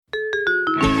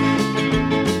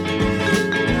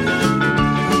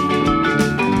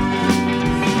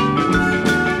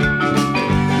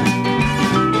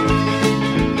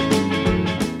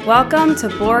Welcome to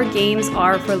Board Games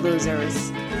Are for Losers,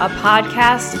 a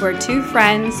podcast where two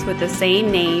friends with the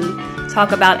same name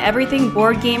talk about everything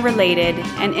board game related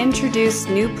and introduce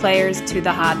new players to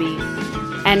the hobby.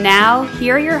 And now,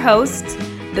 here are your hosts,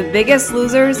 the biggest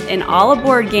losers in all of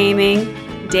board gaming,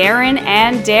 Darren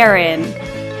and Darren.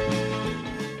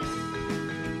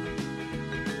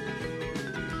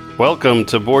 Welcome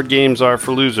to Board Games Are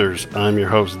for Losers. I'm your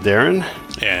host, Darren.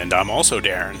 And I'm also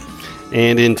Darren.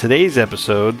 And in today's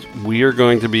episode, we are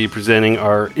going to be presenting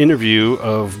our interview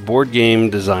of board game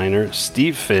designer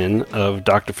Steve Finn of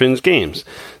Dr. Finn's Games.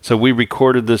 So we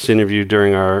recorded this interview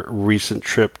during our recent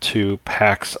trip to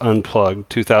PAX Unplugged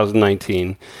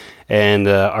 2019. And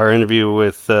our interview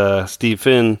with Steve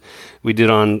Finn, we did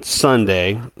on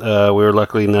Sunday. We were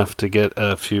lucky enough to get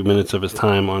a few minutes of his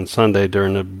time on Sunday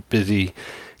during a busy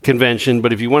convention.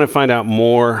 But if you want to find out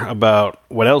more about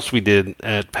what else we did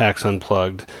at PAX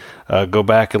Unplugged, go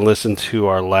back and listen to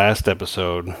our last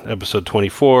episode, episode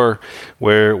 24,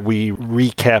 where we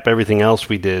recap everything else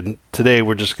we did. Today,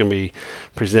 we're just going to be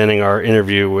presenting our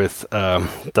interview with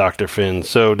Dr. Finn.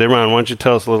 So, Devon, why don't you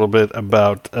tell us a little bit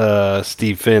about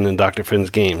Steve Finn and Dr.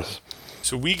 Finn's Games?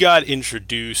 So we got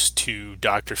introduced to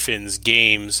Dr. Finn's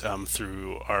Games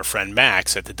through our friend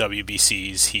Max at the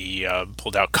WBCs. He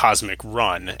pulled out Cosmic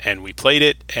Run, and we played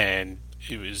it, and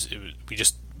we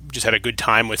just had a good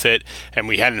time with it, and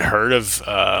we hadn't heard of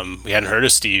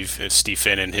Steve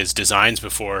Finn and his designs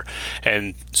before,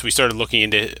 and so we started looking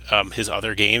into his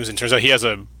other games, and turns out he has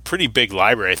a pretty big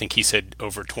library. I think he said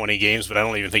over 20 games, but I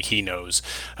don't even think he knows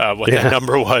what that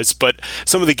number was. But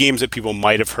some of the games that people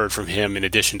might have heard from him, in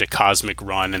addition to Cosmic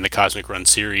Run and the Cosmic Run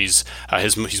series,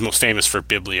 he's most famous for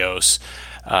Biblios,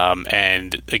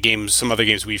 and some other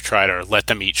games we've tried are Let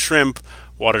Them Eat Shrimp,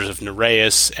 Waters of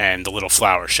Nereus, and The Little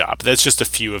Flower Shop. That's just a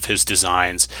few of his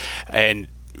designs, and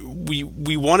we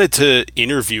wanted to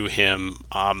interview him.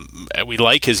 We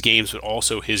like his games, but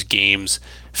also his games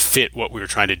fit what we were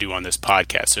trying to do on this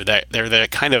podcast. So that they're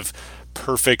that kind of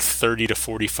perfect 30 to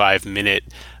 45 minute,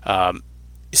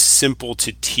 simple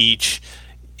to teach,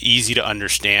 easy to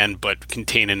understand, but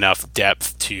contain enough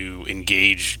depth to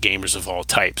engage gamers of all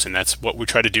types. And that's what we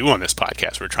try to do on this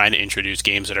podcast. We're trying to introduce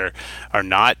games that are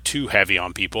not too heavy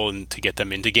on people and to get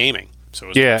them into gaming. So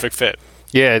it's a perfect fit.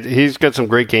 Yeah, he's got some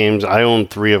great games. I own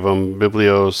 3 of them,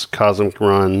 Biblios, Cosmic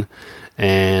Run,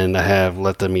 and I have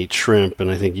Let Them Eat Shrimp. And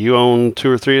I think you own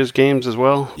 2 or 3 of his games as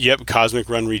well? Yep, Cosmic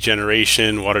Run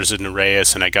Regeneration, Waters of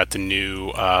Nereus, and I got the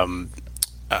new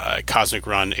Cosmic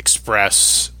Run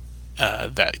Express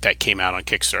that came out on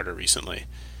Kickstarter recently.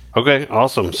 Okay,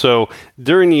 awesome. So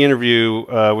during the interview,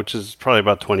 which is probably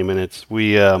about 20 minutes,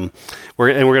 we're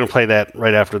going to play that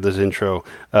right after this intro.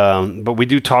 But we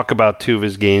do talk about 2 of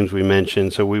his games we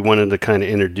mentioned, so we wanted to kind of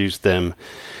introduce them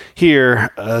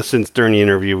here, since during the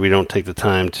interview we don't take the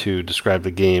time to describe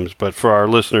the games. But for our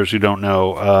listeners who don't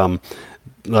know,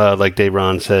 like Dave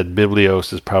Ron said,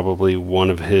 Biblios is probably one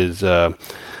of his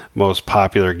most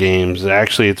popular games.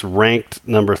 Actually, it's ranked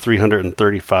number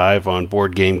 335 on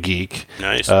Board Game Geek.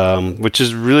 Nice. Which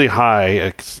is really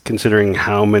high, considering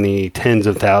how many tens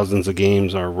of thousands of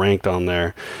games are ranked on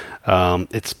there.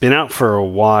 It's been out for a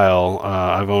while.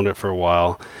 I've owned it for a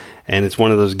while, and it's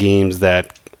one of those games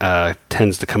that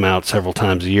tends to come out several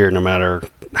times a year, no matter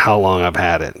how long I've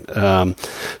had it.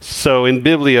 So in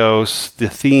Biblios, the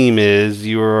theme is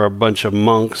you're a bunch of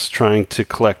monks trying to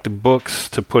collect books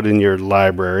to put in your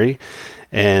library.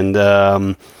 And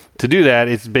to do that,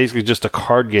 it's basically just a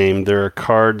card game. There are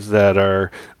cards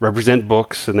that represent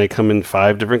books, and they come in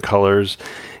 5 different colors,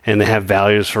 and they have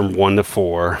values from 1 to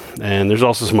 4. And there's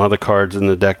also some other cards in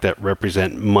the deck that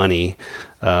represent money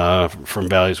from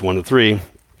values 1 to 3.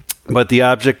 But the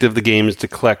object of the game is to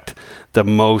collect the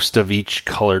most of each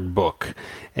colored book.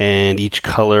 And each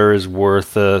color is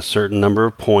worth a certain number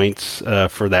of points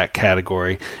for that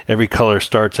category. Every color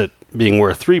starts at being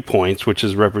worth 3 points, which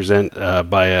is represented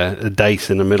by a dice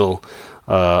in the middle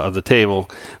of the table.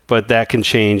 But that can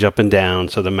change up and down.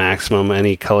 So the maximum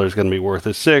any color is going to be worth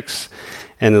is 6.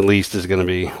 And the least is going to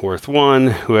be worth 1.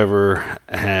 Whoever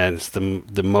has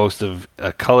the most of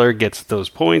a color gets those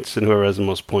points, and whoever has the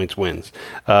most points wins.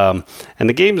 And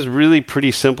the game is really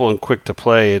pretty simple and quick to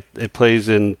play. It plays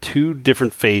in 2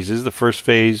 different phases. The first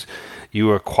phase,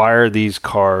 you acquire these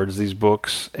cards, these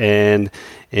books, and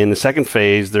in the second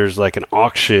phase, there's like an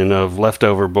auction of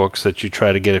leftover books that you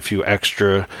try to get a few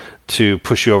extra to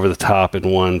push you over the top in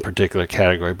one particular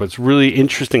category. But what's really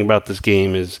interesting about this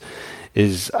game is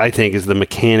I think the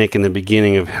mechanic in the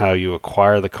beginning of how you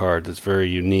acquire the cards. It's very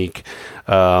unique.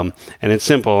 And it's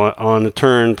simple. On a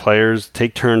turn, players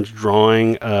take turns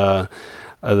drawing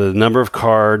the number of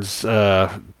cards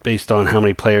based on how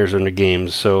many players are in the game.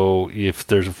 So if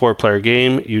there's a 4-player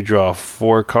game, you draw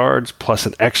 4 cards plus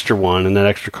an extra one, and that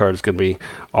extra card is going to be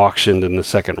auctioned in the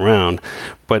second round.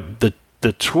 But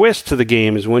the twist to the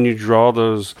game is when you draw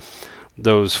those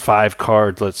 5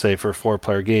 cards, let's say for a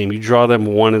 4-player game, you draw them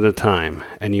one at a time,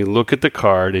 and you look at the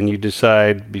card and you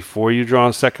decide before you draw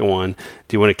a second one,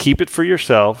 do you want to keep it for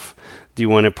yourself? Do you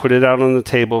want to put it out on the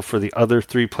table for the other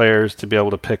 3 players to be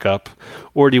able to pick up?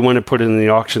 Or do you want to put it in the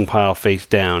auction pile face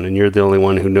down, and you're the only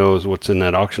one who knows what's in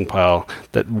that auction pile,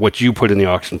 what you put in the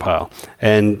auction pile?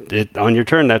 And on your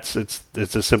turn, it's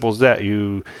as simple as that.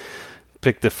 You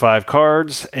pick the 5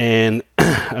 cards, and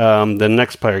the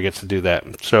next player gets to do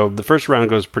that. So the first round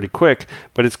goes pretty quick,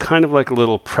 but it's kind of like a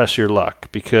little press your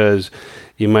luck, because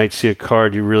you might see a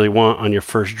card you really want on your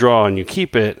first draw and you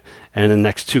keep it, and the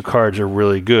next 2 cards are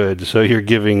really good, so you're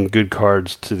giving good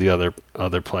cards to the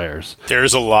other players.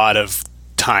 There's a lot of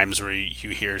times where you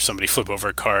hear somebody flip over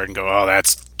a card and go, oh,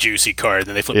 that's juicy card, and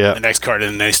then they flip the next card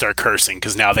and then they start cursing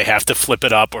because now they have to flip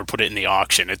it up or put it in the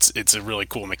auction. It's a really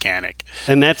cool mechanic,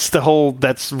 and that's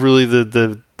really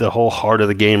the whole heart of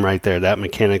the game right there, that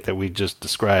mechanic that we just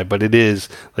described. But it is,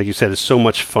 like you said, it's so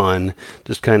much fun,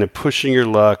 just kind of pushing your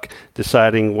luck,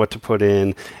 deciding what to put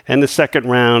in. And the second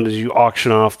round is you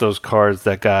auction off those cards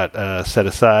that got set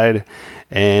aside,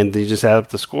 and you just add up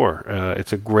the score.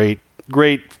 It's a great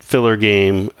filler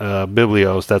game.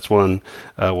 Biblios, that's one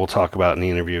we'll talk about in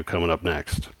the interview coming up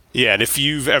next. Yeah, and if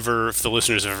the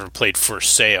listeners have ever played For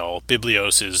Sale,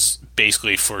 Biblios is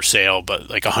basically For Sale, but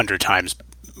like 100 times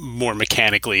more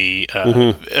mechanically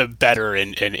better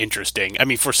and interesting. I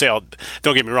mean, For Sale,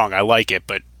 don't get me wrong, I like it,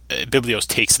 but Biblios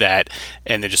takes that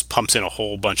and then just pumps in a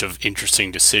whole bunch of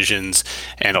interesting decisions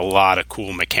and a lot of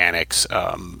cool mechanics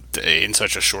in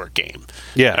such a short game.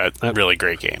 Yeah. Really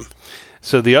great game.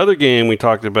 So the other game we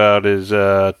talked about is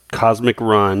Cosmic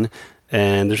Run,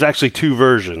 and there's actually 2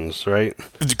 versions, right?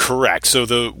 Correct. So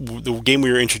the game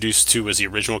we were introduced to was the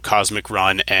original Cosmic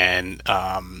Run, and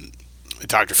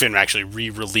Dr. Finn actually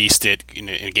re-released it in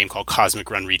a game called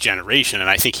Cosmic Run Regeneration, and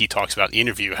I think he talks about in the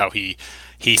interview how he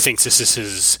thinks this is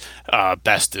his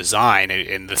best design,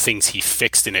 and the things he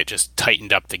fixed in it just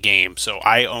tightened up the game. So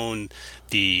I own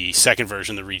the second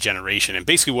version, the Regeneration, and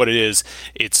basically what it is,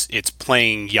 it's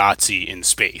playing Yahtzee in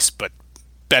space, but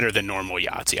better than normal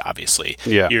Yahtzee, obviously.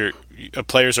 Yeah.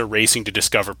 Players are racing to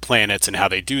discover planets, and how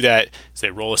they do that is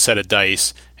they roll a set of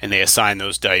dice, and they assign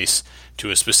those dice to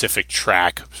a specific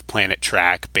planet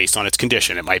track, based on its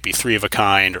condition. It might be 3 of a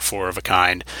kind or 4 of a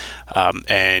kind,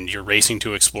 and you're racing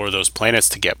to explore those planets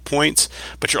to get points,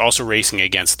 but you're also racing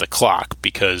against the clock,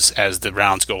 because as the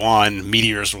rounds go on,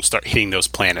 meteors will start hitting those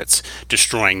planets,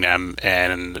 destroying them,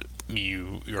 and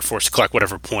you're forced to collect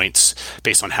whatever points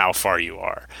based on how far you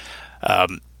are.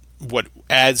 What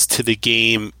adds to the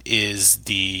game is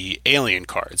the alien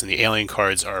cards, and the alien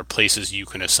cards are places you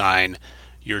can assign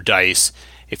your dice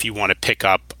if you want to pick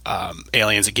up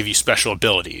aliens that give you special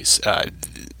abilities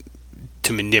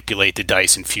to manipulate the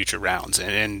dice in future rounds.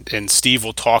 And Steve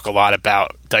will talk a lot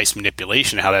about dice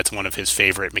manipulation, how that's one of his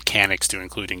favorite mechanics to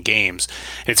include in games.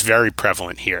 It's very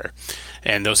prevalent here.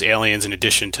 And those aliens, in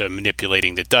addition to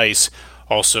manipulating the dice,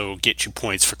 also get you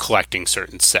points for collecting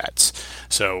certain sets.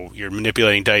 So you're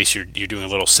manipulating dice, you're doing a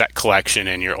little set collection,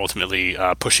 and you're ultimately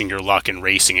pushing your luck and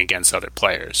racing against other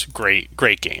players.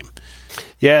 Great game.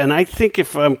 Yeah, and I think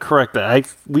if I'm correct,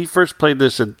 we first played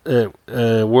this at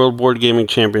World Board Gaming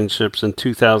Championships in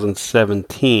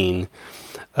 2017,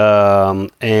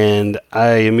 and I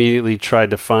immediately tried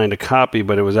to find a copy,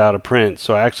 but it was out of print.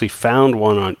 So I actually found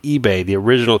one on eBay, the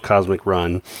original Cosmic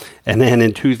Run, and then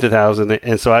in 2000,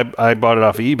 and so I bought it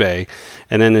off of eBay,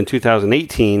 and then in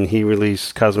 2018 he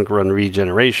released Cosmic Run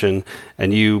Regeneration,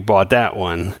 and you bought that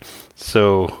one.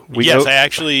 So I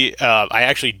actually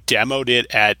demoed it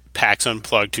at PAX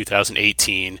Unplugged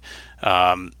 2018,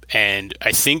 and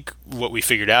I think what we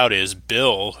figured out is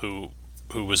Bill, who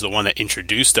was the one that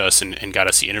introduced us and got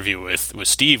us the interview with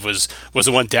Steve, was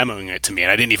the one demoing it to me,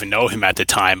 and I didn't even know him at the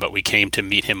time, but we came to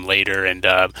meet him later, and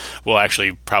we'll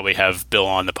actually probably have Bill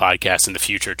on the podcast in the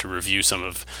future to review some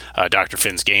of Dr.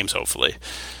 Finn's games, hopefully.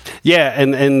 Yeah,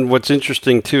 and what's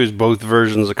interesting too is both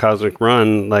versions of Cosmic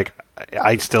Run, like,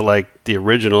 I still like the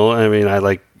original. I mean, I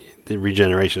like the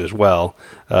Regeneration as well.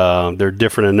 They're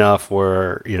different enough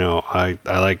where,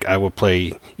 I will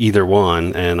play either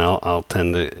one, and I'll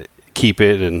tend to keep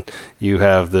it, and you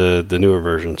have the newer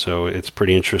version. So it's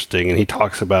pretty interesting. And he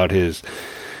talks about his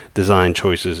design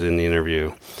choices in the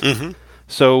interview. Mm-hmm.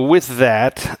 So with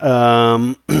that,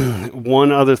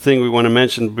 one other thing we want to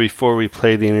mention before we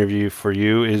play the interview for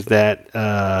you is that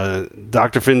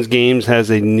Dr. Finn's Games has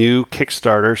a new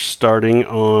Kickstarter starting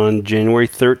on January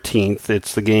 13th.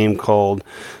 It's the game called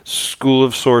School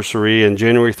of Sorcery, and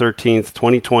January 13th,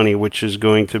 2020, which is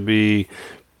going to be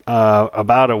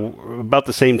about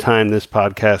the same time this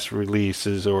podcast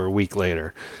releases, or a week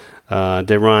later.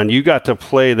 Deron, you got to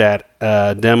play that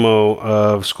demo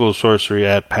of School of Sorcery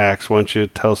at PAX. Why don't you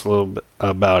tell us a little bit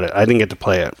about it? I didn't get to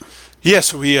play it. Yeah,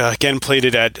 so we again played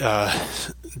it at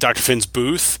Dr. Finn's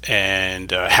booth,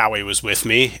 and Howie was with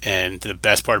me. And the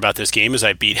best part about this game is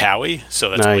I beat Howie,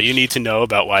 so that's all you need to know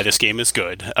about why this game is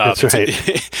good. That's right.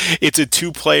 It's a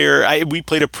two-player. We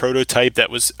played a prototype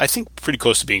that was, I think, pretty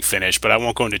close to being finished, but I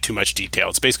won't go into too much detail.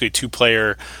 It's basically a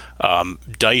two-player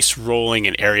dice rolling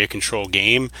and area control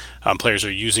game. Players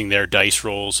are using their dice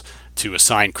rolls to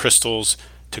assign crystals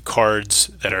to cards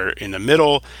that are in the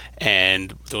middle,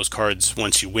 and those cards,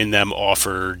 once you win them,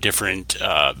 offer different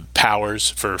powers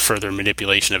for further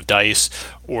manipulation of dice,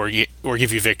 or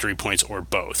give you victory points, or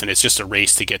both. And it's just a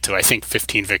race to get to, I think,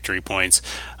 15 victory points.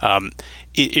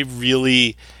 It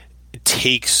really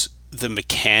takes the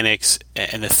mechanics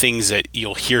and the things that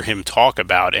you'll hear him talk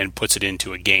about and puts it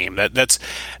into a game.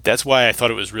 That's why I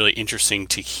thought it was really interesting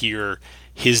to hear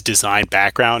his design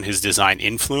background, his design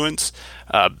influence.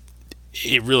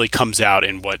 It really comes out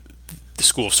in what the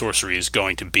School of Sorcery is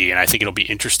going to be, and I think it'll be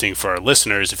interesting for our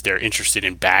listeners if they're interested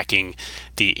in backing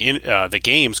the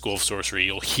game School of Sorcery.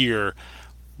 You'll hear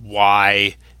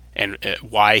why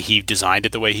he designed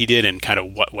it the way he did, and kind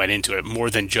of what went into it, more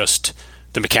than just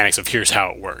the mechanics of here's how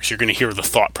it works. You're going to hear the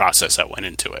thought process that went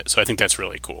into it. So I think that's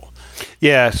really cool.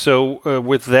 Yeah. So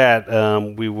with that,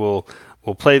 we'll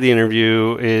play the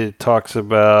interview. Steve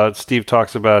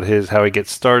talks about how he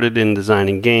gets started in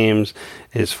designing games,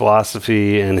 his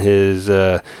philosophy, and his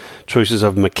choices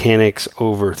of mechanics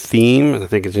over theme. I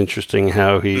think it's interesting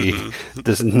how he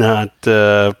does not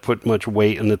put much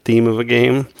weight on the theme of a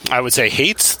game. I would say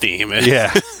hates theme.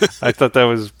 Yeah, I thought that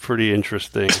was pretty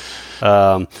interesting.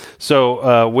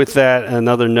 So with that,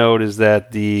 another note is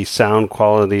that the sound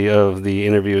quality of the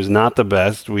interview is not the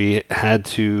best. We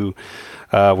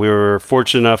were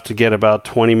fortunate enough to get about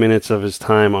 20 minutes of his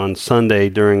time on Sunday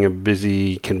during a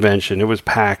busy convention. It was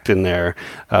packed in there.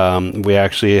 We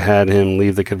actually had him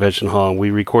leave the convention hall, and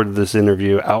we recorded this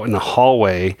interview out in the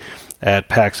hallway at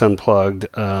PAX Unplugged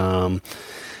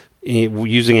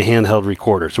using a handheld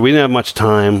recorder. So we didn't have much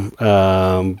time,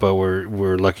 but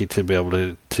we're lucky to be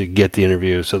able to get the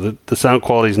interview. So the sound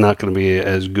quality is not going to be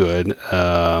as good.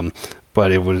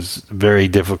 But it was very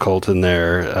difficult in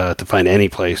there to find any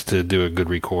place to do a good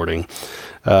recording.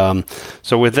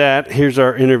 So with that, here's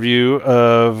our interview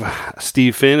of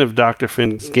Steve Finn of Dr.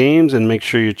 Finn's Games, and make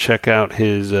sure you check out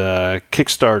his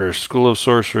Kickstarter, School of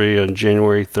Sorcery, on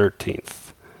January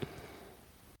 13th.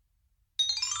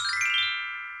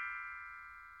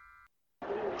 All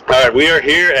right, we are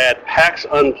here at PAX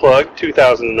Unplugged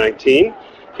 2019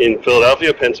 in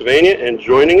Philadelphia, Pennsylvania, and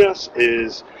joining us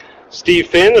is Steve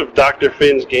Finn of Dr.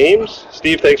 Finn's Games.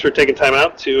 Steve, thanks for taking time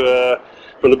out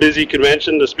from the busy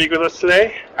convention to speak with us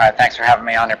today. All right, thanks for having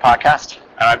me on your podcast.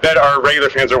 I bet our regular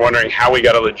fans are wondering how we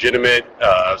got a legitimate,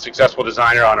 successful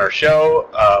designer on our show.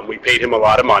 We paid him a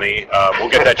lot of money. We'll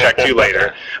get that check too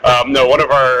later. No, one of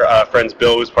our friends,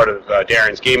 Bill, who's part of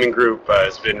Darren's gaming group,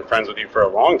 has been friends with you for a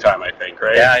long time, I think,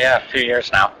 right? Yeah, a few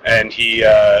years now. And he,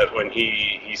 when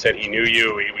he said he knew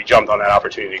you, we jumped on that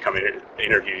opportunity to come in and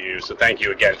interview you. So thank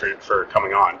you again for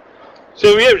coming on.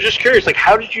 So yeah, I was just curious,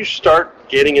 how did you start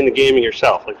getting into gaming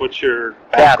yourself? What's your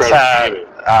background?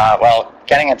 Well,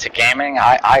 getting into gaming,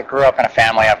 I grew up in a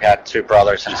family. I've got two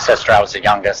brothers and a sister. I was the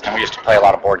youngest, and we used to play a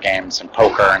lot of board games and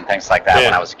poker and things like that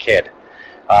when I was a kid.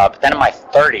 But then in my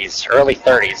early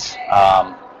 30s,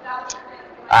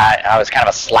 I was kind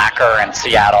of a slacker in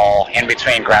Seattle, in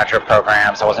between graduate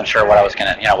programs. I wasn't sure what I was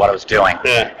what I was doing.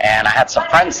 Yeah. And I had some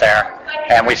friends there,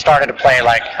 and we started to play,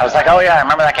 I was like, oh yeah, I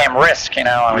remember that game Risk,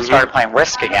 and we started playing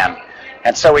Risk again.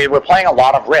 And so we were playing a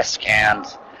lot of Risk, and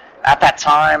at that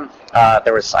time,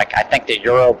 there was I think the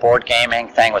Euro board gaming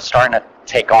thing was starting to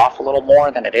take off a little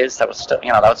more than it is. That was still,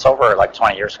 that was over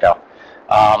 20 years ago.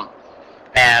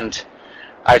 And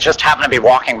I just happened to be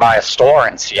walking by a store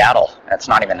in Seattle. It's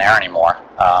not even there anymore.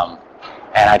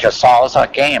 And I just saw those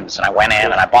games, and I went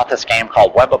in and I bought this game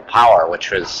called Web of Power,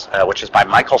 which is by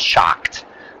Michael Schacht,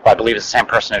 who I believe is the same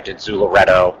person who did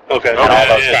Zularedo and all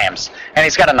those games. And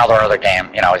he's got other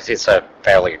game. He's a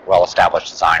fairly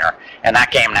well-established designer. And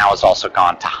that game now has also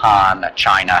gone to Han,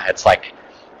 China. It's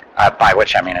by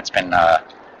which I mean it's been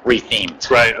rethemed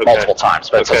multiple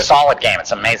times. But it's a solid game.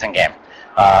 It's an amazing game.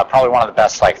 Probably one of the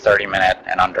best 30-minute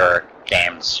and under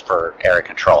games for area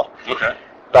control. Okay.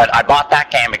 But I bought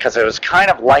that game because it was kind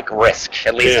of like Risk.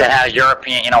 At least it had a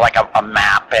European, like a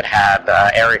map. It had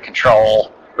area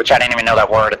control, which I didn't even know that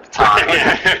word at the time.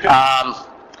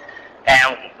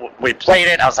 And we played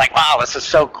it. I was like, wow, this is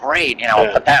so great,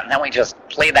 But and then we just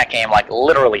played that game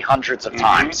literally hundreds of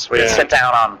times. We'd sit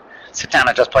down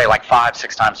and just play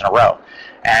 5-6 times in a row.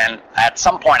 And at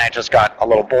some point, I just got a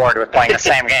little bored with playing the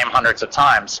same game hundreds of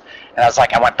times. And I was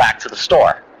like, I went back to the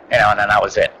store, and then that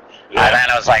was it. Yeah. And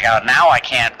then I was like, oh, now I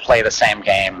can't play the same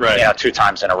game, 2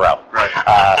 times in a row. Right.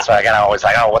 So I got always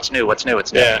like, oh, what's new? So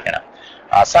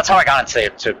that's how I got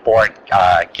into board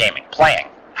gaming, playing.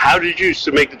 How did you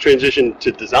make the transition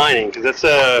to designing? Because that's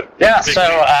a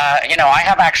I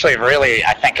have actually really,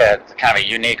 I think, a kind of a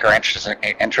unique or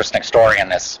interesting story in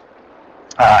this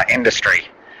industry.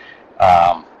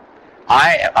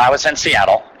 I was in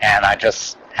Seattle, and I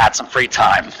just had some free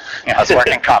time. I was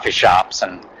working in coffee shops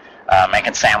and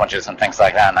making sandwiches and things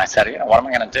like that. And I said, what am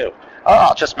I going to do? Oh,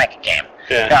 I'll just make a game.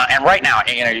 Yeah. And right now,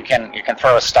 you can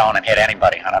throw a stone and hit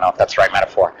anybody. I don't know if that's the right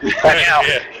metaphor, but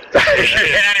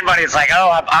hit anybody. It's like,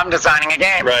 oh, I'm designing a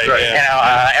game. Right.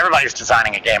 Everybody's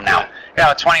designing a game now.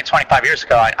 20, 25 years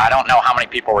ago, I don't know how many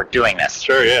people were doing this.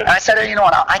 Sure, yeah. And I said, you know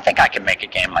what? I think I can make a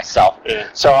game myself. Yeah.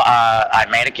 So I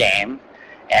made a game,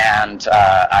 and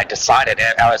I decided.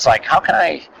 I was like, how can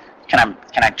I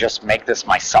just make this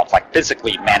myself,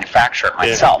 physically manufacture it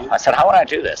myself? Yeah. I said, how would I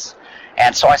do this?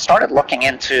 And so I started looking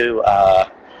into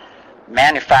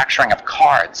manufacturing of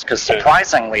cards, because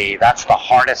surprisingly, that's the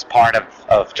hardest part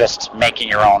of just making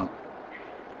your own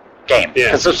game,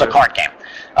 because this is a card game,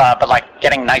 but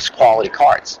getting nice quality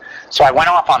cards. So I went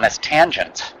off on this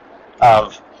tangent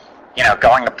of,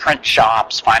 going to print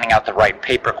shops, finding out the right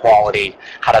paper quality,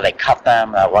 how do they cut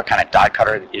them, what kind of die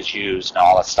cutter is used, and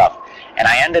all that stuff. And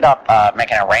I ended up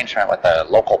making an arrangement with a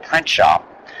local print shop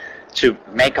to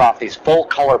make off these full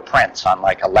color prints on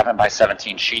 11 by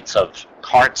 17 sheets of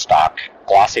cardstock,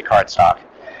 glossy cardstock,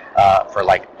 for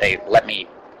they let me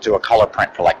do a color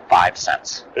print for 5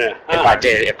 cents. Yeah.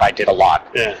 If I did a lot.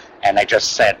 Yeah. And they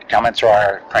just said, come into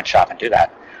our print shop and do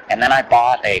that. And then I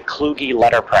bought a Kluge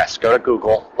letterpress. Go to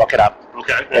Google, look it up.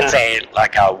 Okay. It's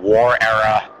a war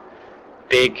era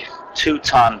big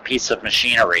 2-ton piece of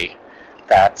machinery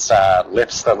that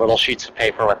lifts the little sheets of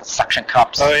paper with the suction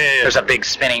cups. Oh, yeah. There's a big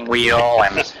spinning wheel,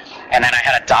 and then I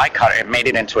had a die cutter. It made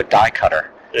it into a die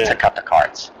cutter to cut the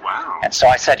cards. Wow. And so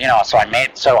I said,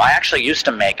 so I actually used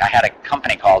to I had a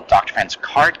company called Dr. Finn's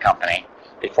Card Company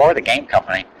before the game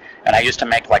company, and I used to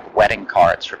make wedding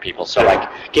cards for people. So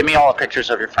give me all the pictures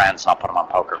of your friends, and I'll put them on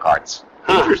poker cards.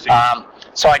 Interesting.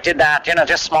 So I did that,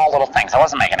 just small little things. I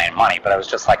wasn't making any money, but it was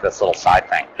just this little side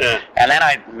thing. Yeah. And then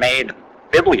I made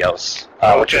Biblios,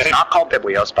 which is not called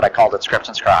Biblios, but I called it Scripts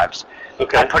and Scribes.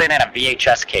 Okay. I put it in a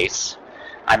VHS case.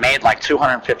 I made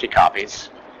 250 copies,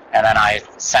 and then I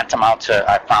sent them out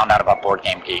I found out about Board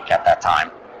Game Geek at that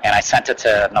time, and I sent it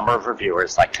to a number of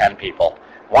reviewers, 10 people.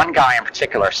 One guy in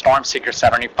particular,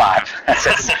 Stormseeker75, that's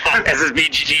his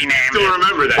BGG name. Still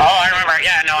remember that? Oh, I remember.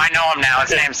 Yeah, no, I know him now.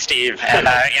 His name's Steve, and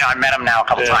I met him now a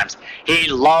couple times. He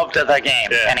loved the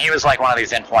game, and he was one of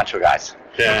these influential guys.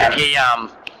 Yeah. And he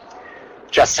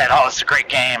just said, oh, it's a great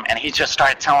game, and he just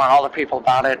started telling all the people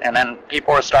about it, and then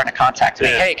people were starting to contact me,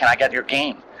 hey, can I get your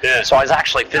game? Yeah. So I was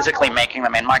actually physically making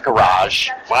them in my garage,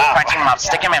 wow. printing them up,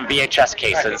 sticking them in VHS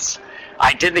cases.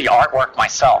 I did the artwork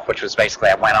myself, which was basically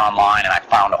I went online and I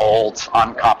found old,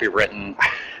 uncopywritten,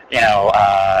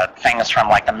 things from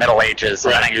the Middle Ages,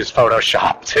 and then I used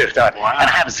Photoshop to do it. Wow. And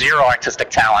I have zero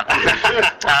artistic talent.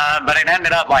 But it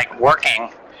ended up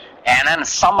working, and then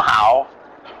somehow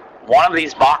one of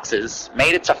these boxes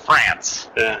made it to France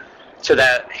to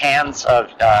the hands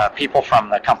of people from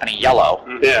the company Yellow.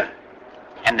 Yeah.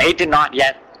 And they did not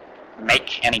yet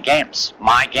make any games.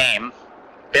 My game,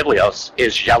 Biblios,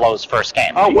 is Yellow's first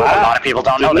game. Oh, wow. A lot of people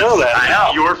don't know this. That. I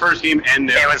know. Your first game and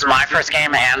their It was my first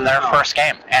game and their first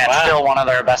game. And it's still one of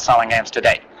their best-selling games to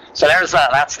date. So that's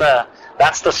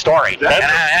the story. That's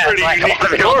a pretty unique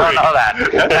story. People don't know that.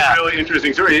 That's a really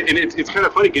interesting story. And it's kind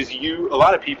of funny because a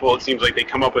lot of people, it seems like they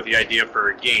come up with the idea for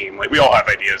a game. We all have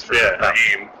ideas for a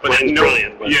game. But then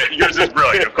brilliant. Yeah, yours is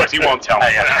brilliant, of course. He won't tell me.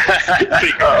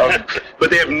 But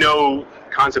they have no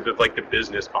concept of the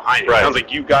business behind it. Right. It sounds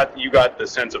like you got the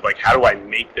sense of how do I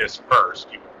make this first?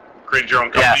 You created your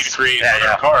own company to create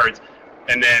other cards,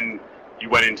 and then you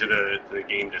went into the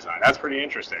game design. That's pretty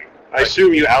interesting. I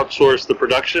assume you outsource the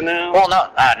production now? Well, no.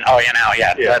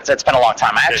 It's been a long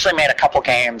time. I actually made a couple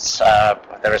games.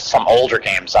 There's some older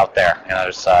games out there.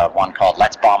 There's one called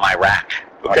Let's Bomb Iraq.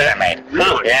 which I made.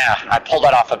 Really? Yeah, I pulled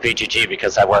that off of BGG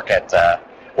because I work at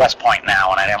West Point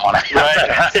now, and I didn't want to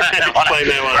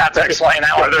have to explain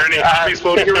that one. Are there any copies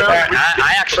floating around?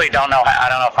 I actually don't know. I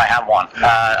don't know if I have one.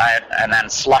 And then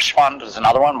Slush Fund was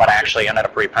another one, but I actually ended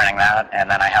up reprinting that. And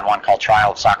then I had one called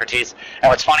Trial of Socrates. And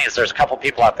what's funny is there's a couple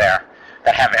people out there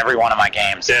that have every one of my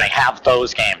games, and they have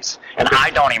those games, and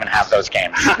I don't even have those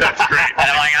games. That's great.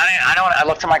 And I'm like, I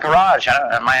looked in my garage,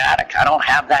 in my attic, I don't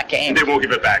have that game. They won't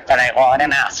give it back. And I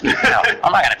didn't ask. No,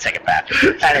 I'm not going to take it back.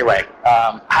 Anyway.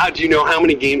 How do you know how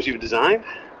many games you've designed?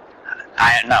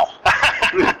 I don't know.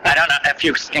 If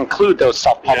you include those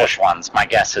self-published ones, my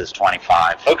guess is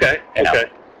 25. Okay.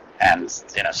 And,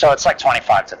 so it's like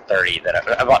 25 to 30 that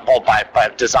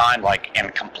I've designed, like,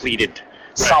 and completed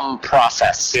some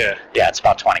process. Yeah, it's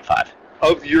about 25.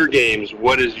 Of your games,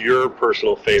 what is your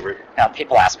personal favorite? Now,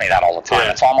 people ask me that all the time.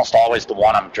 Yeah. It's almost always the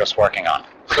one I'm just working on.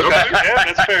 Okay, yeah,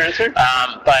 that's fair answer.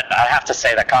 But I have to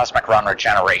say that Cosmic Run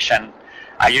Regeneration,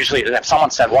 I usually, if someone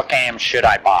said, what game should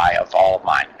I buy of all of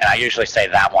mine? And I usually say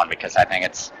that one because I think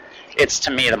it's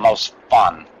to me the most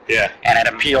fun. Yeah. And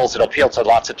it'll appeal to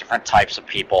lots of different types of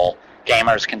people.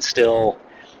 Gamers can still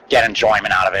get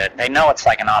enjoyment out of it. They know it's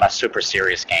like not a super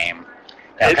serious game.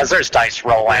 Because there's dice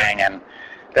rolling and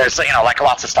there's, like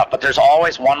lots of stuff. But there's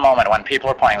always one moment when people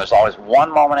are playing, there's always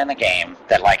one moment in the game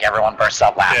that, like, everyone bursts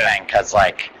out laughing because,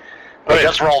 like, they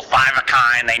just rolled 5 of a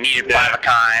kind, they needed 5 of a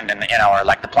kind, and, or,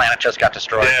 like, the planet just got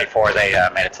destroyed before they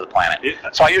made it to the planet. Yeah.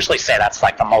 So I usually say that's,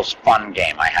 like, the most fun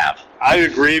game I have. I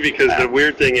agree because the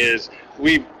weird thing is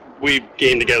we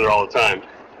game together all the time.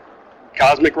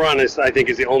 Cosmic Run, I think,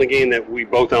 is the only game that we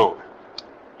both own.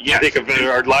 Yes. I think of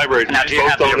our library. Now, do you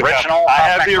have the original? I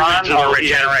have the original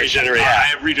Regeneration. Yeah, I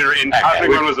have Regeneration. And Cosmic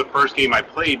Run was the first game I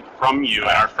played from you,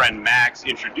 and our friend Max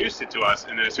introduced it to us.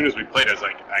 And then as soon as we played it, I was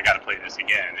like, I got to play this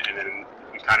again. And then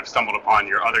we kind of stumbled upon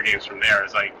your other games from there.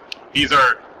 It's like these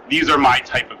are my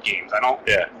type of games. I don't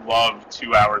love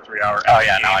 2 hour, 3 hour.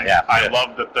 I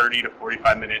love the 30 to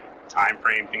 45 minute time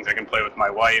frame. Things I can play with my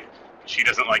wife. She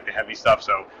doesn't like the heavy stuff,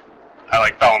 so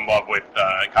I fell in love with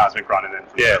Cosmic Run, and then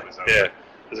from there it was over. Yeah.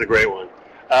 It's a great one.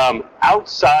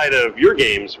 Outside of your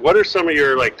games, what are some of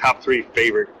your top 3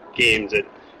 favorite games that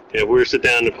if we were to sit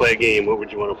down to play a game, what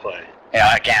would you want to play?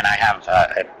 Yeah, again, I have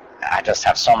I just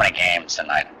have so many games, and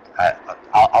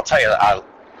I'll tell you,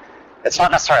 it's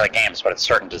not necessarily games, but it's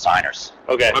certain designers.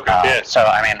 Okay. So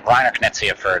I mean, Reiner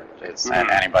Knizia,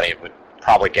 and anybody would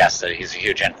probably guess that he's a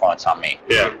huge influence on me.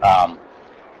 Yeah.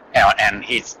 And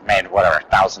he's made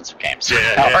thousands of games.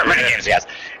 However many games he has,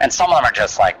 and some of them are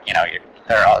just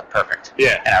they're all perfect.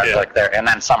 And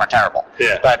then some are terrible.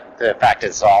 Yeah. But the fact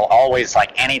is, I'll always,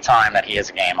 any time that he has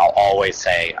a game, I'll always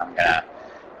say I'm gonna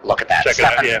look at that. Check it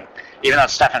out. Yeah. Even though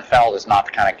Stefan Feld is not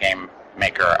the kind of game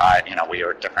maker, we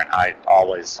are different. I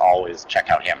always check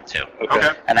out him too. Okay.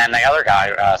 And then the other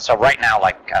guy. So right now,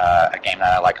 a game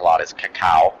that I like a lot is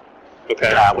Cacao.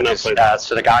 Okay. Which is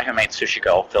so the guy who made Sushi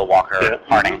Go, Phil Walker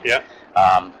Harding. Yeah.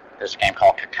 There's a game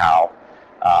called Cacao.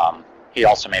 He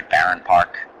also made Barren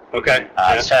Park. Okay.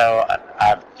 So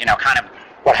kind of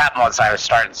what happened was I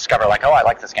started to discover I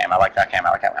like this game, I like that game, I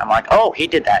like that. I'm like, oh, he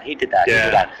did that. He did that.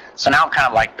 So now I'm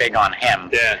kind of big on him.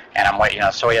 Yeah. And I'm waiting.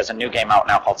 So he has a new game out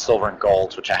now called Silver and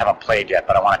Gold, which I haven't played yet,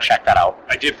 but I want to check that out.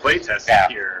 I did play test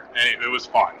it here, and it was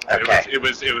fun. Okay. It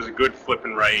was a good flip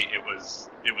and right. It was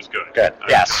good. Good.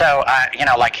 Yeah. So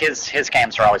his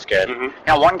games are always good.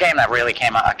 Mm-hmm. One game that really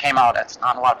came out. It's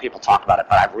not a lot of people talk about it,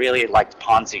 but I really liked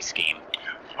Ponzi Scheme.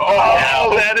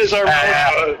 Oh, that is our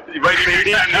favorite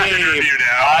game.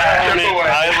 I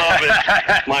love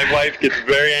it. My wife gets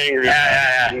very angry.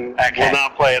 Will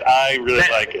not play it. I really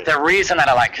like it. The reason that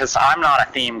I like, because I'm not a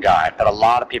theme guy, but a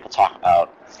lot of people talk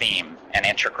about theme and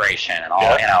integration and all,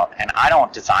 and I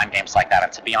don't design games like that.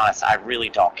 And to be honest, I really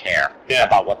don't care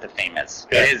about what the theme is.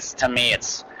 Yeah. It is, to me,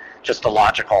 it's just a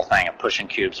logical thing of pushing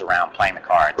cubes around, playing the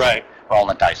cards, rolling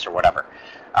the dice or whatever.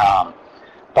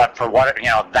 But for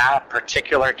that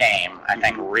particular game, I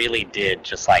think really did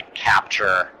just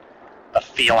capture the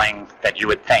feeling that you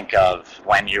would think of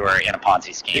when you were in a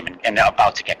Ponzi scheme and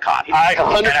about to get caught. I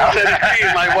 100%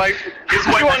 agree. My wife is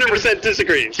 200%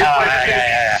 disagrees.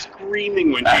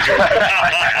 Screaming when she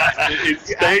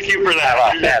Thank you for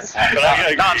that. Yes. No,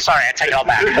 I'm sorry. I take it all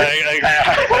back.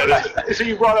 So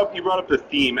you brought up the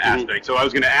theme aspect. So I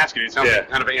was going to ask you. It sounds like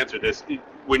kind of answered this.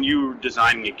 When you're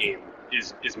designing a game,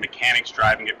 is mechanics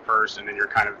driving it first, and then you're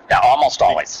kind of... Yeah, almost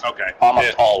always. Okay.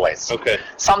 Almost always. Okay.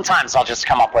 Sometimes I'll just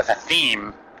come up with a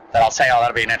theme that I'll say, oh,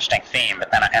 that'll be an interesting theme,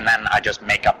 but then I just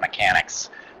make up mechanics.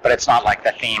 But it's not like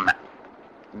the theme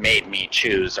made me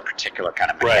choose a particular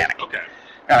kind of mechanic. Right, okay.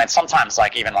 And sometimes,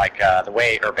 even the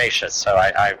way Herbaceous, so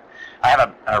I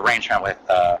have an arrangement with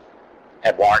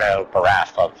Eduardo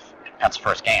Baraf of Pencil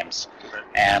First Games,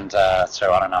 and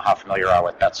so I don't know how familiar you are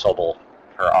with Beth Sobel,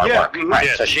 her artwork. Mm-hmm. Right.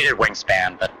 Yeah. So she did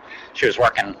Wingspan, but she was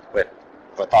working with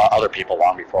other people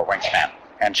long before Wingspan,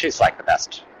 and she's like the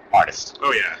best artist.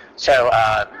 Oh yeah. So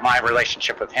my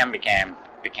relationship with him began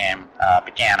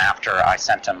after I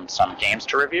sent him some games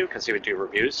to review, because he would do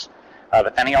reviews.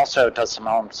 But then he also does some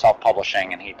own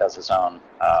self-publishing, and he does his own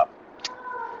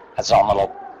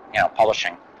little,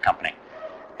 publishing company.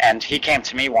 And he came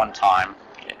to me one time.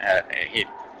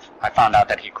 I found out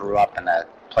that he grew up in the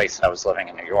place that I was living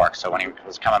in New York. So when he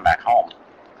was coming back home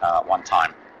one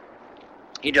time,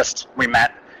 we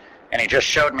met, and he just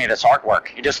showed me this artwork.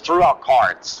 He just threw out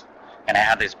cards, and it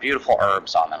had these beautiful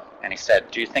herbs on them. And he said,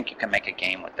 "Do you think you can make a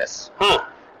game with this?" Huh.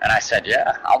 And I said,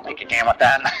 "Yeah, I'll make a game with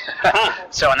that."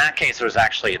 So in that case, it was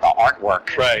actually the artwork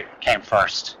came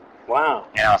first. Wow.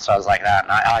 So I was like that.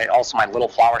 And I also, my little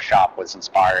flower shop was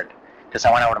inspired because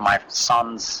I went over to my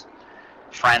son's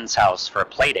friend's house for a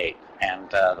play date, and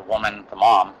the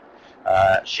mom,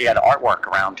 she had artwork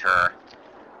around her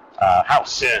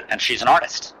house, and she's an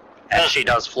artist, and she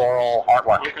does floral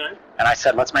artwork. Okay. And I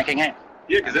said, "Let's make a game."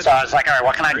 Yeah, so I was like, "All right,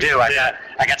 what can I do?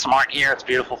 I got some art here. It's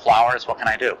beautiful flowers. What can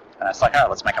I do?" And I was like, "Oh,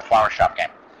 let's make a flower shop game."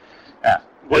 Yeah.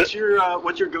 What's your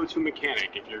go-to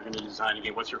mechanic if you're going to design a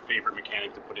game? What's your favorite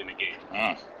mechanic to put in a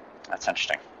game? That's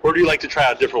interesting. Or do you like to try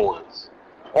out different ones?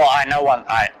 Well, I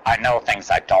know things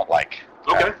I don't like.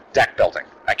 Okay. Deck building.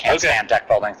 I can't stand deck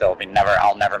building.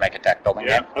 I'll never make a deck building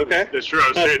game. Okay. That's true. I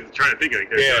was trying to think of it.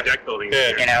 There's no deck building.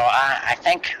 Yeah. I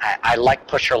think I like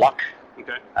push your luck.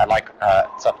 Okay. I like.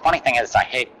 So the funny thing is, I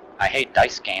hate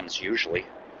dice games usually.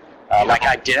 Like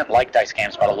I didn't like dice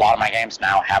games, but a lot of my games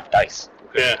now have dice.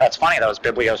 Yeah. That's funny. Those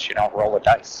Biblios, you don't roll the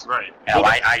dice. Right.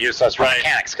 I use those for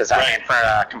mechanics because I mean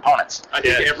for components. I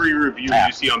think every review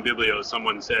you see on Biblio,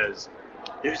 someone says,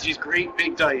 "There's these great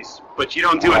big dice, but you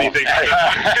don't do anything."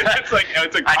 it's like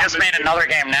I just made another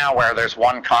game now where there's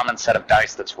one common set of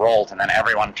dice that's rolled, and then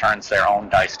everyone turns their own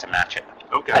dice to match it.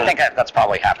 Okay. I think that's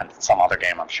probably happened in some other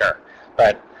game, I'm sure.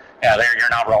 But you're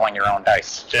not rolling your own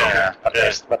dice.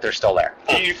 But they're still there.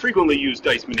 So you frequently use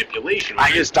dice manipulation.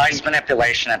 Right? I use dice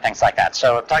manipulation and things like that.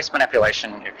 So dice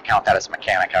manipulation, if you count that as a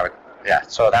mechanic, I would. Yeah.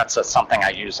 So that's something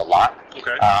I use a lot.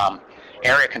 Okay.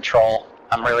 Area control.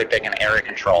 I'm really big in area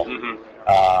control. Mm-hmm.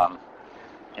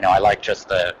 I like just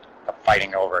the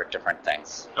fighting over different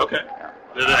things. Okay.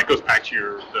 That goes back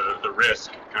to the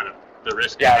risk kind of. The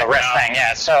risk. Yeah, the risk thing.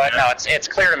 Yeah. So it's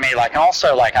clear to me. Like,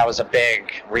 also, like, I was a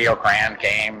big Rio Grande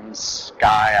Games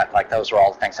guy. Like, those were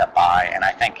all the things I buy, and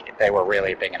I think they were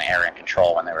really big in area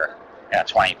control when they were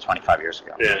 20, 25 years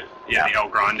ago. Yeah. The El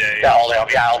Grande.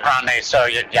 El Grande. So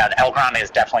El Grande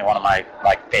is definitely one of my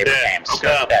favorite games.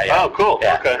 Okay. Yeah. Oh, cool.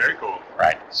 Yeah. Okay. Very cool.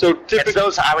 Right. So it's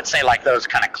those, I would say, like those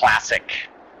kind of classic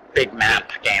big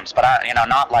map games, but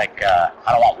not like I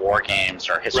don't want war games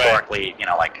or historically,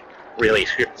 like really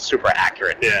super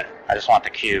accurate. Yeah. I just want the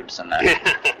cubes and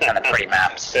the pretty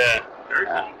maps. Yeah. Very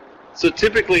cool. So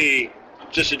typically,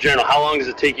 just in general, how long does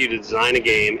it take you to design a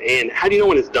game, and how do you know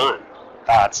when it's done?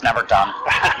 It's never done.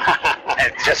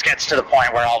 It just gets to the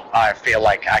point where I feel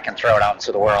like I can throw it out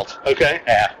into the world. Okay.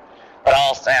 Yeah. But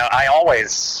I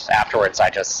always afterwards I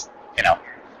just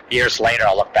years later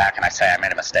I'll look back and I say I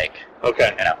made a mistake.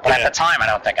 Okay. But at the time I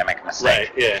don't think I make a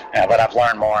mistake. Right. Yeah. But I've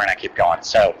learned more and I keep going.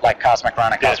 So like Cosmic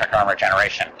Run and Cosmic Armor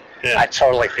Generation, I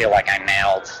totally feel like I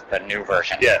nailed the new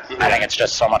version. Yeah. I think it's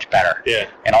just so much better. Yeah.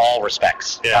 In all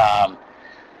respects. Yeah.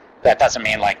 That doesn't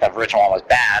mean like the original one was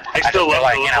bad. I still love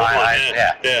like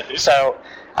the yeah. So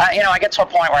I get to a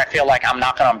point where I feel like I'm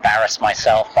not going to embarrass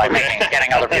myself by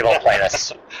getting other people to play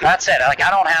this. That's it. Like I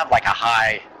don't have like a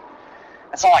high.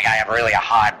 It's not like I have really a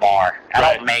high bar. I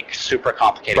don't make super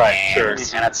complicated games,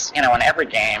 sure. And it's in every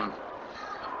game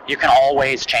you can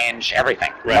always change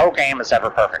everything. Right. No game is ever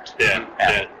perfect. Yeah.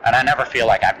 And I never feel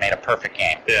like I've made a perfect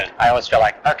game. Yeah. I always feel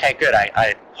like, okay, good.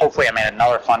 I hopefully I made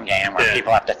another fun game where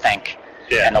people have to think,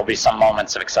 and there'll be some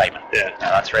moments of excitement. Yeah.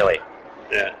 That's really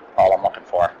all I'm looking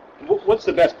for. What's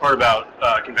the best part about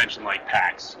a convention like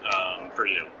PAX for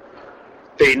you?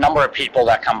 The number of people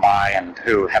that come by and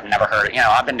who have never heard it.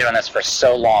 I've been doing this for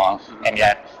so long, and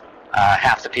yet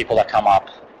half the people that come up,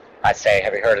 I say,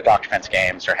 have you heard of Dr. Finn's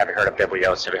games, or have you heard of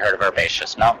Biblios, have you heard of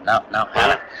Herbaceous? No,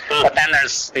 haven't. But then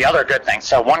there's the other good thing.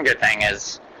 So one good thing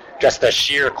is just the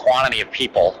sheer quantity of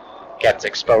people gets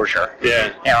exposure.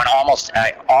 Yeah. And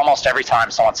almost every time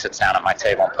someone sits down at my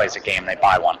table and plays a game, they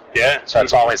buy one. Yeah. So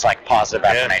it's always like positive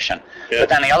affirmation. Yeah. But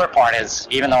then the other part is,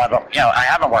 even though I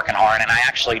have been working hard, and I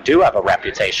actually do have a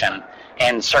reputation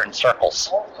in certain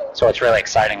circles. So what's really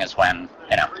exciting is when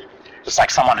just like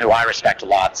someone who I respect a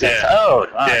lot says,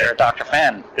 you're Dr.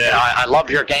 Finn. Yeah. You know, I love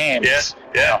your games.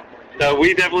 Yeah. No,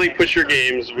 we definitely push your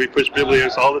games. We push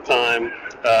Biblios all the time.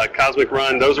 Cosmic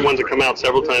Run, those are ones that come out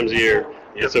several times a year.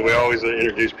 Yeah, so we always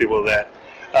introduce people to that.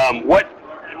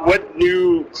 What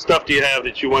new stuff do you have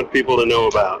that you want people to know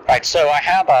about? Right, so I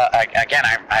have,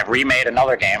 I remade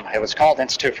another game. It was called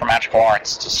Institute for Magical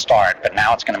Arts to start, but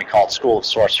now it's going to be called School of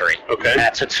Sorcery. Okay. And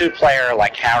it's a 2-player,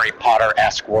 like Harry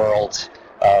Potter-esque world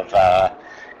of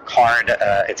card.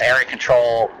 It's area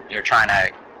control. You're trying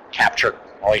to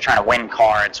win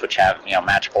cards, which have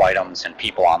magical items and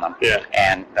people on them. Yeah.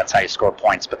 And that's how you score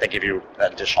points, but they give you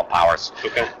additional powers.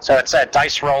 Okay. So it's a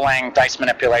dice rolling, dice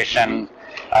manipulation,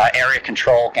 area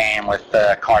control game with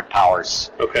card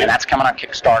powers. Okay. And that's coming on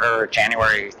Kickstarter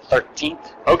January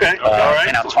 13th. Okay. All right.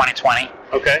 2020.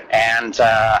 Okay. And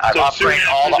I've upgraded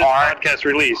all the art. Podcast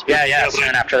release. Yeah,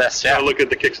 soon after this. Yeah. Look at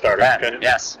the Kickstarter. Yeah,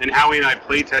 yes. And Howie and I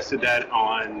play tested that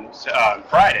on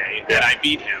Friday, and I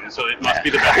beat him, so it must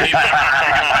be the best game ever.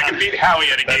 I can beat Howie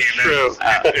at a game. True.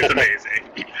 It's amazing.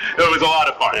 It was a lot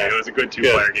of fun. It was a good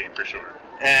 2-player game for sure.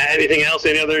 Anything else?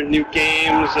 Any other new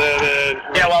games? I'm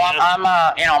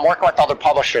working with other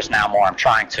publishers now more. I'm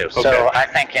trying to. Okay. So I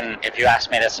think if you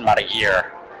ask me this in about a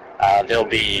year, there'll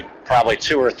be probably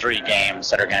 2 or 3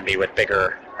 games that are going to be with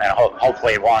bigger, and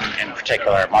hopefully one in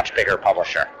particular, much bigger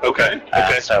publisher. Okay.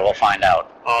 So we'll find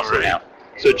out. Awesome.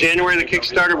 So January, the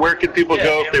Kickstarter, where can people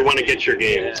go if they want to get your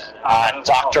games?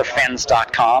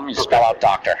 DrFinns.com. You spell out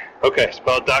doctor. Okay,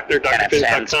 spell doctor, drfins.com.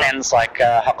 And Fins like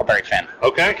Huckleberry Finn.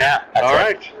 Okay. Yeah, All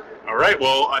right. All right.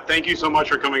 Well, thank you so much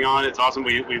for coming on. It's awesome.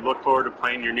 We look forward to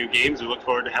playing your new games. We look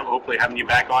forward to hopefully having you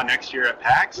back on next year at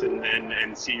PAX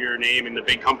and see your name in the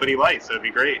big company lights. That'd be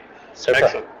great. Super.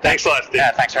 Excellent. Thanks a lot, Steve. Yeah,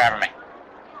 thanks for having me.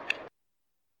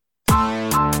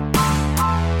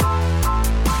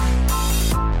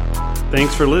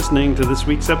 Thanks for listening to this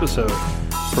week's episode.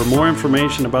 For more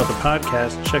information about the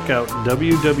podcast, check out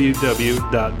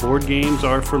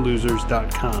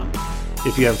www.boardgamesareforlosers.com.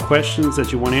 If you have questions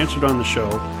that you want answered on the show,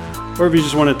 or if you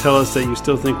just want to tell us that you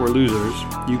still think we're losers,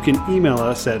 you can email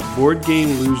us at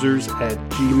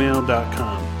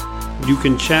boardgamelosers@gmail.com. You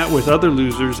can chat with other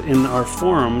losers in our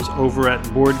forums over at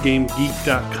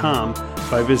boardgamegeek.com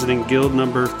by visiting guild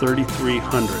number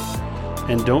 3300.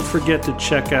 And don't forget to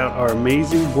check out our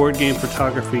amazing board game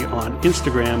photography on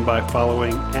Instagram by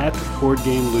following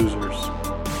 @BoardGameLosers.